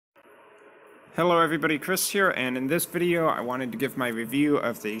Hello everybody, Chris here, and in this video I wanted to give my review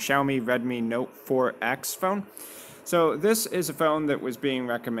of the Xiaomi Redmi Note 4X phone. So this is a phone that was being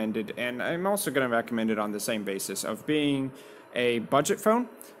recommended, and I'm also going to recommend it on the same basis of being a budget phone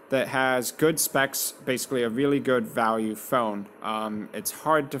that has good specs, basically a really good value phone. It's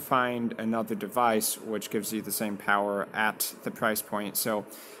hard to find another device which gives you the same power at the price point, so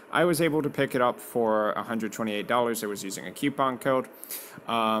I was able to pick it up for $128. I was using a coupon code.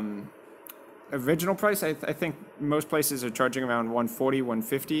 Original price, I think most places are charging around $140,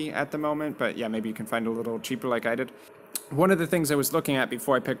 $150 at the moment, but yeah, maybe you can find a little cheaper like I did. One of the things I was looking at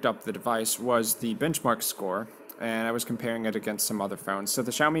before I picked up the device was the benchmark score, and I was comparing it against some other phones. So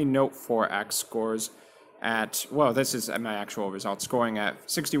the Xiaomi Note 4X scores at, well, this is my actual result, scoring at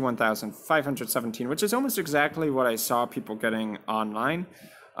 61,517, which is almost exactly what I saw people getting online.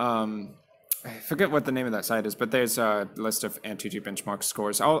 I forget what the name of that site is, but there's a list of Antutu benchmark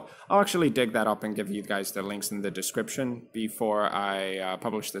scores. I'll actually dig that up and give you guys the links in the description before I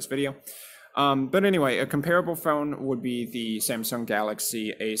publish this video. But anyway, a comparable phone would be the Samsung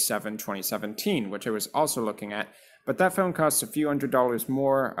Galaxy A7 2017, which I was also looking at. But that phone costs a few $100s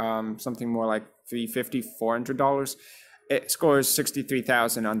more, something more like $350, $400. It scores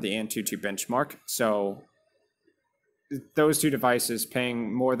 63,000 on the Antutu benchmark, so those two devices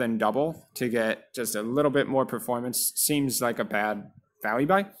paying more than double to get just a little bit more performance seems like a bad value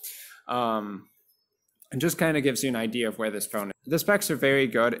buy. And just kind of gives you an idea of where this phone is. The specs are very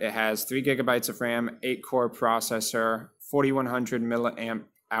good. It has 3 gigabytes of RAM, 8-core processor, 4100 milliamp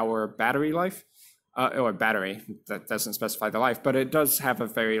hour battery life. Or battery, that doesn't specify the life, but it does have a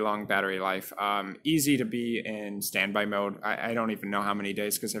very long battery life. Easy to be in standby mode. I don't even know how many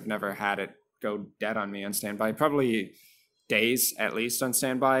days because I've never had it go dead on me on standby. Probably days at least on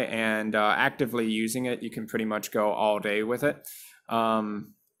standby, and actively using it, you can pretty much go all day with it.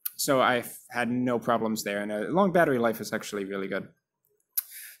 So I've had no problems there, and a long battery life is actually really good.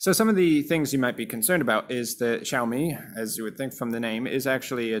 So some of the things you might be concerned about is that Xiaomi, as you would think from the name, is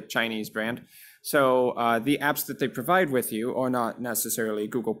actually a Chinese brand. So the apps that they provide with you are not necessarily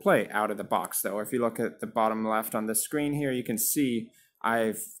Google Play out of the box, though. If you look at the bottom left on the screen here, you can see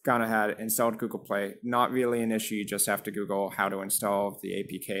I've gone ahead, installed Google Play. Not really an issue, you just have to Google how to install the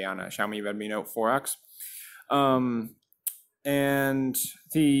APK on a Xiaomi Redmi Note 4X. And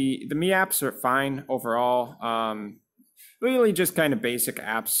the Mi apps are fine overall. Really just kind of basic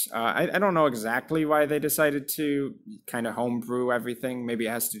apps. I don't know exactly why they decided to kind of homebrew everything. Maybe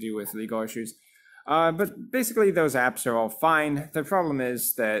it has to do with legal issues. But basically those apps are all fine. The problem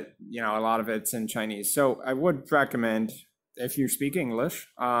is that, you know, a lot of it's in Chinese. So I would recommend, if you speak English,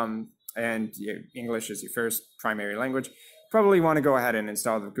 and English is your first primary language, probably want to go ahead and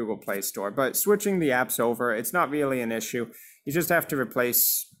install the Google Play Store. But switching the apps over, it's not really an issue. You just have to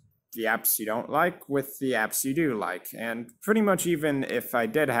replace the apps you don't like with the apps you do like. And pretty much even if I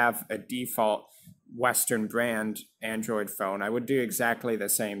did have a default Western brand Android phone, I would do exactly the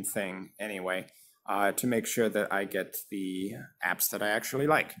same thing anyway, to make sure that I get the apps that I actually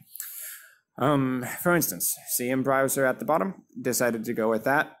like. For instance, CM browser at the bottom, decided to go with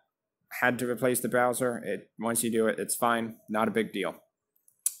that. Had to replace the browser. Once you do it, it's fine, not a big deal.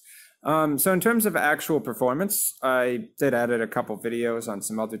 So in terms of actual performance, I did edit a couple videos on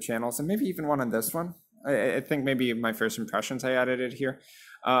some other channels, and maybe even one on this one. I think maybe my first impressions I edited here.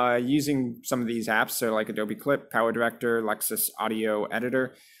 Using some of these apps, so like Adobe Clip, Power Director, Lexus Audio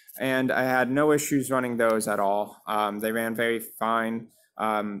Editor, and I had no issues running those at all. They ran very fine.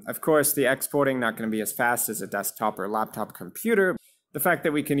 Of course, the exporting not going to be as fast as a desktop or laptop computer. The fact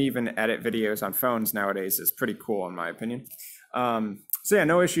that we can even edit videos on phones nowadays is pretty cool in my opinion. So yeah,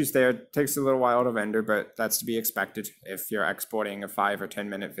 no issues there. It takes a little while to render, but that's to be expected. If you're exporting a 5 or 10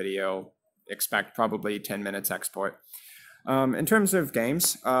 minute video, expect probably 10 minutes export. In terms of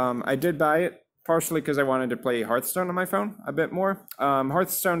games, I did buy it partially because I wanted to play Hearthstone on my phone a bit more.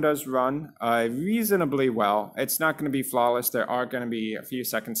 Hearthstone does run reasonably well. It's not going to be flawless. There are going to be a few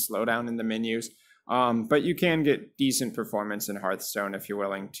seconds slowdown in the menus, but you can get decent performance in Hearthstone if you're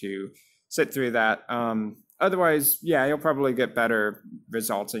willing to sit through that. Otherwise, yeah, you'll probably get better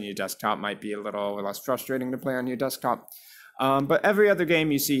results on your desktop. Might be a little less frustrating to play on your desktop. But every other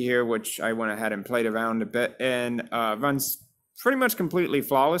game you see here, which I went ahead and played around a bit and runs pretty much completely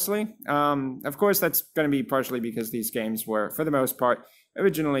flawlessly. Of course, that's going to be partially because these games were, for the most part,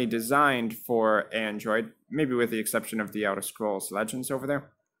 originally designed for Android, maybe with the exception of the Elder Scrolls Legends over there.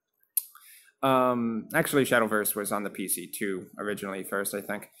 Actually, Shadowverse was on the PC too, originally first, I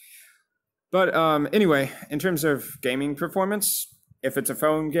think. But anyway, in terms of gaming performance, if it's a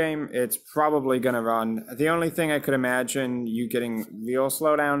phone game, it's probably going to run. The only thing I could imagine you getting real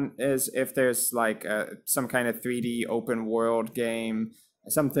slowdown is if there's like some kind of 3D open world game,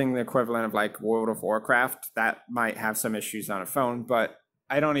 something the equivalent of like World of Warcraft, that might have some issues on a phone, but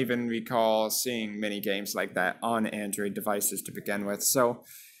I don't even recall seeing many games like that on Android devices to begin with. So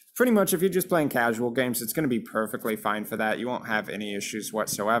pretty much if you're just playing casual games, it's going to be perfectly fine for that. You won't have any issues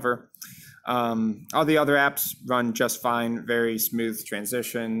whatsoever. All the other apps run just fine, very smooth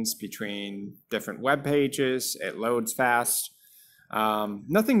transitions between different web pages. It loads fast.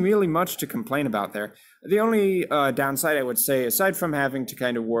 Nothing really much to complain about there. The only downside I would say, aside from having to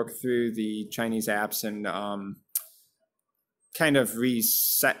kind of work through the Chinese apps and kind of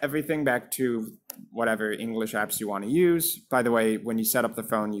reset everything back to whatever English apps you want to use. By the way, when you set up the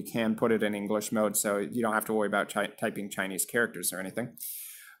phone, you can put it in English mode, so you don't have to worry about typing Chinese characters or anything.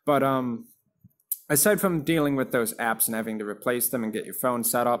 But aside from dealing with those apps and having to replace them and get your phone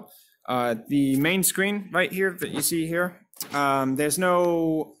set up, the main screen right here that you see here, there's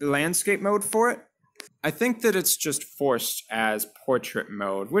no landscape mode for it. I think that it's just forced as portrait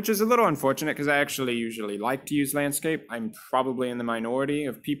mode, which is a little unfortunate because I actually usually like to use landscape. I'm probably in the minority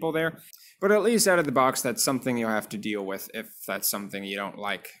of people there. But at least out of the box, that's something you'll have to deal with if that's something you don't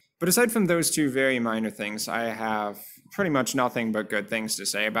like. But aside from those two very minor things, I have pretty much nothing but good things to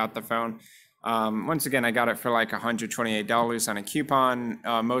say about the phone. Once again, I got it for like $128 on a coupon.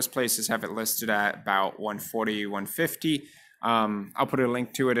 Most places have it listed at about $140, $150. I'll put a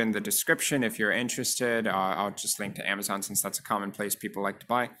link to it in the description if you're interested. I'll just link to Amazon since that's a common place people like to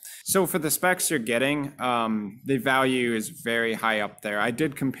buy. So for the specs you're getting, the value is very high up there. I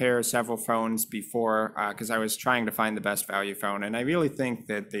did compare several phones before because I was trying to find the best value phone, and I really think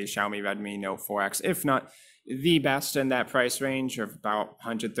that the Xiaomi Redmi Note 4X, if not the best in that price range of about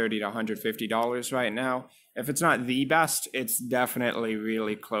 $130 to $150 right now. If it's not the best, it's definitely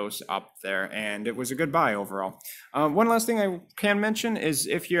really close up there, and it was a good buy overall. One last thing I can mention is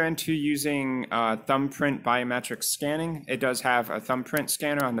if you're into using thumbprint biometric scanning, it does have a thumbprint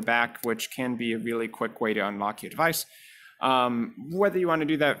scanner on the back, which can be a really quick way to unlock your device. Whether you want to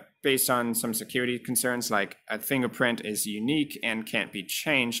do that based on some security concerns, like a fingerprint is unique and can't be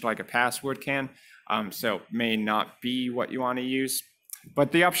changed like a password can, so may not be what you want to use.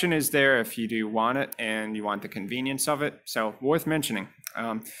 But the option is there if you do want it and you want the convenience of it, so worth mentioning.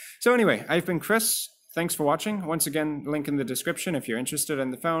 So anyway, I've been Chris. Thanks for watching. Once again, link in the description if you're interested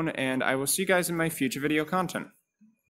in the phone, and I will see you guys in my future video content.